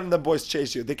 Keep letting the boys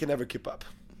chase you. They can never keep up.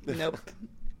 Nope.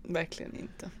 Verkligen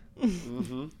inte.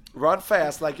 Run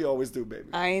fast like you always do, baby.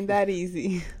 I ain't that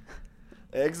easy.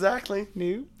 Exactly.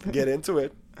 Nope. Get into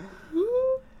it.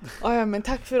 Ja, men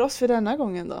tack för oss för denna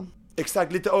gången då.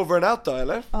 Exakt, lite over and out då,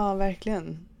 eller? Ja,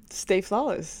 verkligen. Stay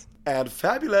flawless. And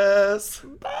fabulous.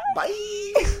 Bye.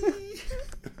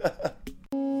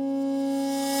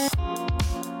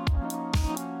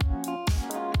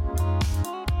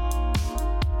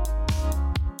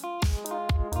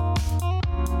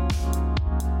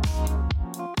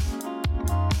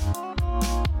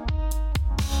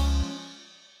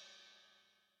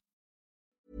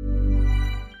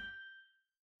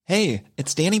 Hey,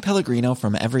 it's Danny Pellegrino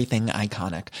from Everything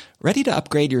Iconic. Ready to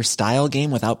upgrade your style game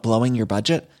without blowing your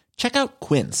budget? Check out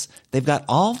Quince. They've got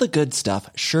all the good stuff,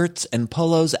 shirts and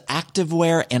polos,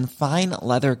 activewear, and fine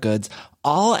leather goods,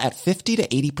 all at 50 to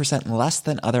 80% less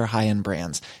than other high-end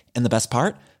brands. And the best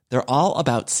part? They're all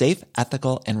about safe,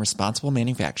 ethical, and responsible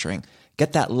manufacturing.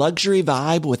 Get that luxury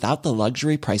vibe without the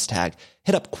luxury price tag.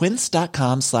 Hit up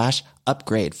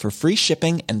quince.com/upgrade for free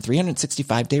shipping and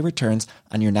 365-day returns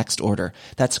on your next order.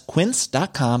 That's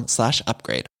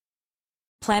quince.com/upgrade.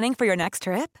 Planning for your next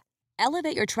trip?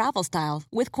 Elevate your travel style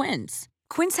with Quince.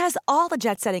 Quince has all the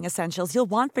jet-setting essentials you'll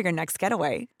want for your next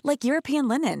getaway, like European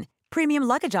linen, premium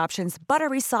luggage options,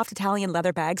 buttery soft Italian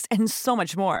leather bags, and so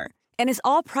much more. And is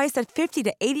all priced at 50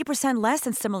 to 80% less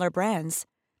than similar brands.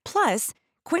 Plus,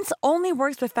 Quince only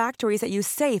works with factories that use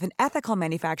safe and ethical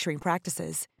manufacturing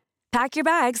practices. Pack your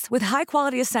bags with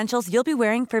high-quality essentials you'll be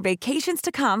wearing for vacations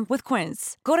to come with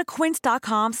Quince. Go to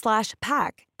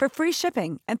quince.com/pack for free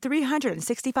shipping and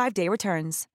 365-day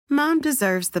returns. Mom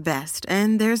deserves the best,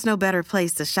 and there's no better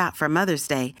place to shop for Mother's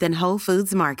Day than Whole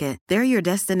Foods Market. They're your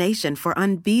destination for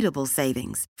unbeatable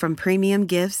savings, from premium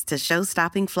gifts to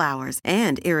show-stopping flowers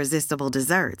and irresistible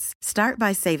desserts. Start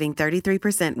by saving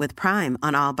 33% with Prime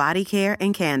on all body care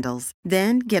and candles.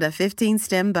 Then get a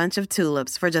 15-stem bunch of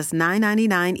tulips for just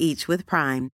 $9.99 each with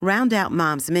Prime. Round out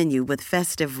Mom's menu with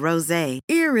festive rosé,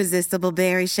 irresistible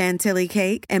berry chantilly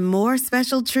cake, and more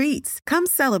special treats. Come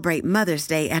celebrate Mother's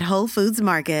Day at Whole Foods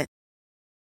Market.